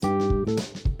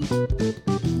Hey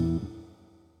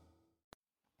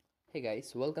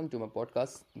guys, welcome to my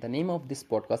podcast. The name of this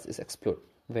podcast is Explore,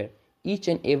 where each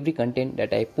and every content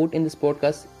that I put in this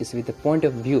podcast is with the point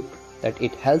of view that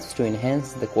it helps to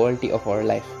enhance the quality of our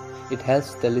life. It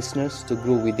helps the listeners to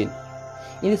grow within.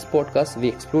 In this podcast, we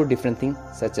explore different things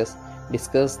such as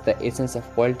discuss the essence of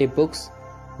quality books,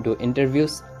 do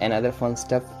interviews and other fun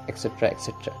stuff, etc.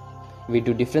 etc. We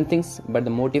do different things, but the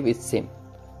motive is same: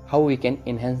 how we can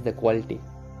enhance the quality.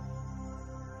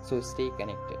 So stay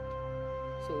connected.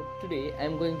 So today I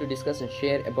am going to discuss and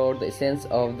share about the essence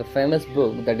of the famous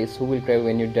book that is Who Will Cry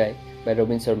When You Die by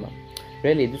Robin Sharma.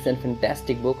 Really, this is a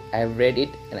fantastic book. I have read it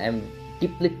and I am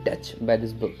deeply touched by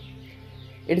this book.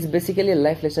 It is basically a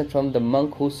life lesson from the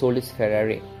monk who sold his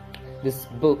Ferrari. This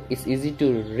book is easy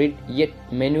to read yet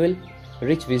manual,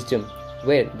 rich wisdom,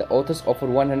 where the authors offer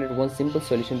 101 simple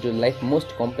solutions to life's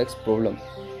most complex problem,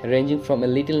 ranging from a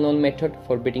little known method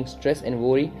for beating stress and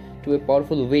worry to a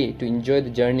powerful way to enjoy the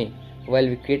journey while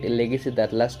we create a legacy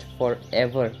that lasts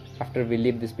forever after we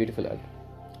leave this beautiful earth.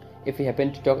 If we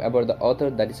happen to talk about the author,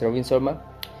 that is Robin Sharma.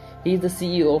 He is the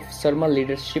CEO of Sharma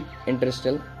Leadership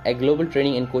International, a global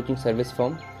training and coaching service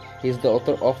firm. He is the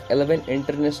author of 11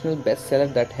 international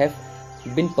bestsellers that have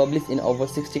been published in over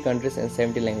 60 countries and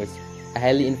 70 languages, a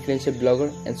highly influential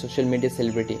blogger and social media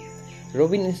celebrity.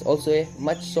 Robin is also a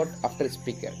much sought after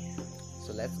speaker.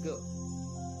 So let's go.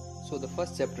 So the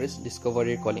first chapter is Discover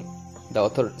Your Calling. The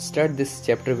author starts this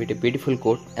chapter with a beautiful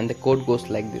quote, and the quote goes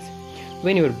like this: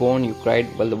 "When you were born, you cried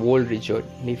while the world rejoiced.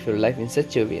 Live your life in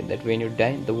such a way that when you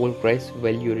die, the world cries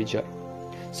while you rejoice."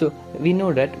 So we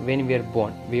know that when we are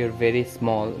born, we are very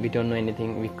small, we don't know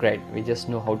anything, we cried, we just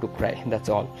know how to cry, that's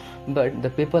all. But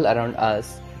the people around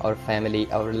us, our family,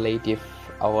 our relative,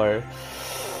 our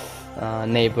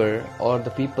neighbor, or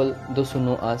the people, those who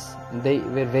know us, they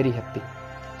were very happy.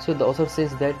 So the author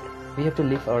says that we have to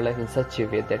live our life in such a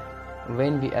way that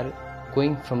when we are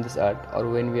going from this earth, or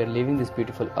when we are leaving this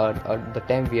beautiful earth, or the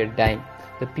time we are dying,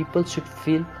 the people should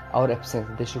feel our absence,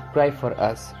 they should cry for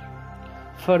us.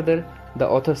 Further, the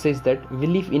author says that we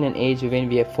live in an age when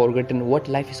we have forgotten what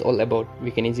life is all about.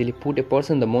 We can easily put a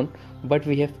person on the moon, but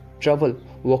we have trouble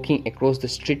walking across the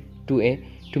street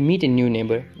to meet a new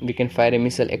neighbor. We can fire a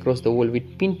missile across the world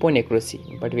with pinpoint accuracy,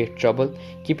 but we have trouble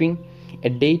keeping a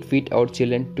date with our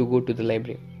children to go to the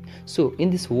library. So in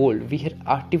this world, we are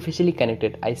artificially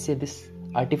connected. I say this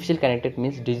artificial connected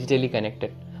means digitally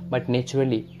connected, but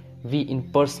naturally, we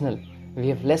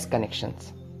have less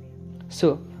connections.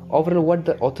 So overall, what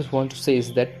the authors want to say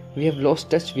is that we have lost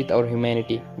touch with our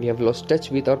humanity, we have lost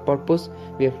touch with our purpose,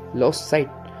 we have lost sight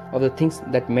of the things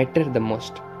that matter the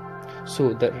most.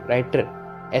 So the writer,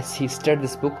 as he starts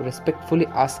this book, respectfully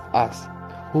asks us,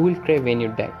 who will cry when you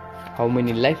die? How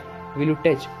many lives will you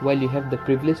touch while you have the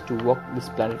privilege to walk this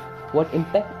planet? What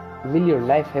impact will your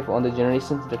life have on the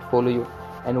generations that follow you?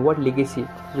 And what legacy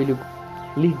will you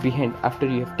leave behind after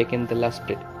you have taken the last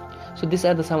breath? So these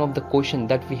are some of the questions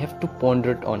that we have to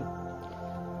ponder on.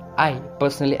 I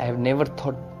personally, I have never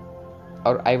thought,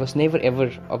 or I was never ever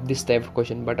of this type of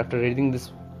question, but after reading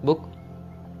this book,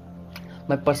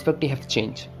 my perspective has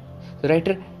changed. The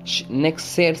writer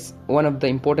next shares one of the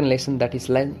important lessons that is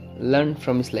learned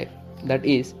from his life. That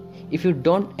is, if you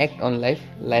don't act on life,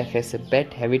 life has a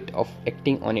bad habit of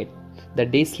acting on it. The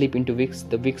days slip into weeks,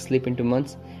 the weeks slip into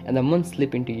months, and the months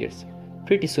slip into years.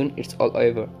 Pretty soon it's all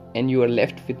over, and you are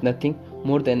left with nothing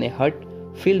more than a heart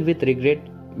filled with regret,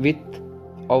 with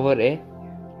over a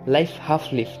life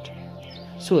half lived.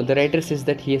 So the writer says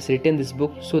that he has written this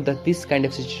book so that this kind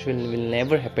of situation will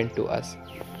never happen to us.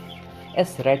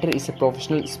 As writer is a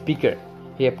professional speaker,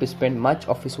 he has to spend much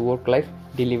of his work life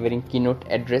delivering keynote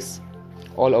address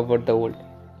all over the world.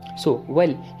 So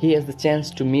while he has the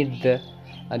chance to meet the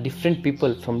different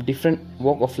people from different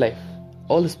walk of life,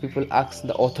 all these people ask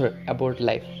the author about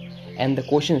life, and the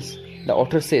questions the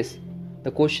author says,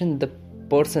 the question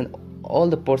all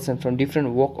the person from different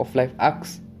walk of life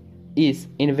asks is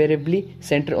invariably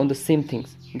centered on the same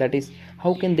things. That is,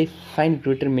 how can they find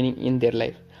greater meaning in their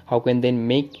life? How can they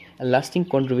make a lasting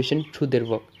contribution to their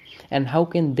work? And how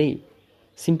can they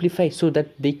simplify so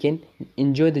that they can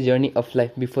enjoy the journey of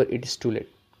life before it is too late?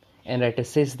 And writer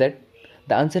says that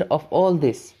the answer of all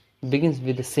this begins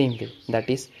with the same way, that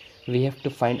is, we have to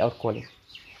find our calling.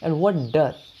 And what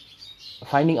does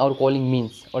finding our calling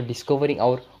means, or discovering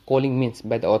our calling means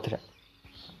by the author?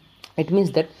 It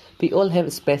means that we all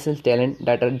have special talent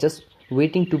that are just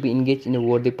waiting to be engaged in a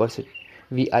worthy pursuit.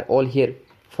 We are all here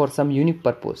for some unique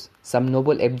purpose, some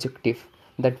noble objective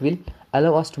that will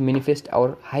allow us to manifest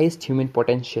our highest human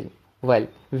potential, while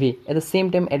we at the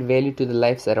same time add value to the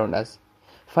lives around us.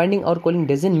 Finding our calling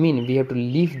doesn't mean we have to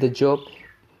leave the job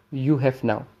you have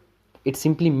now. It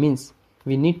simply means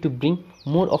we need to bring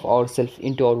more of ourselves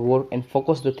into our work and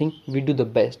focus the thing we do the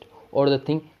best or the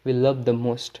thing we love the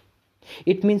most.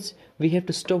 It means we have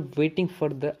to stop waiting for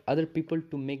the other people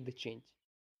to make the change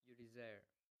you desire.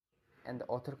 And the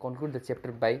author concludes the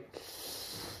chapter by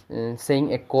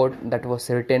saying a quote that was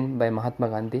written by Mahatma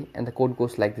Gandhi, and the quote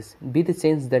goes like this: be the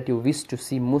change that you wish to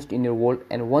see most in your world,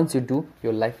 and once you do,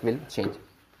 your life will change.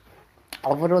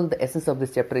 Overall, the essence of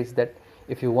this chapter is that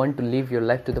if you want to live your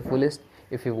life to the fullest,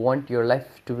 if you want your life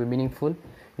to be meaningful,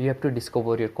 you have to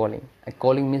discover your calling. A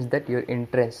calling means that your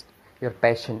interest, your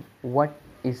passion, what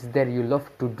is there you love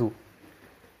to do.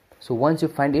 So once you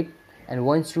find it and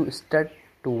once you start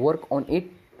to work on it,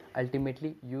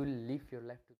 ultimately you will live your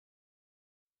life to.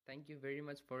 Thank you very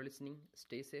much for listening.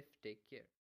 Stay safe. Take care.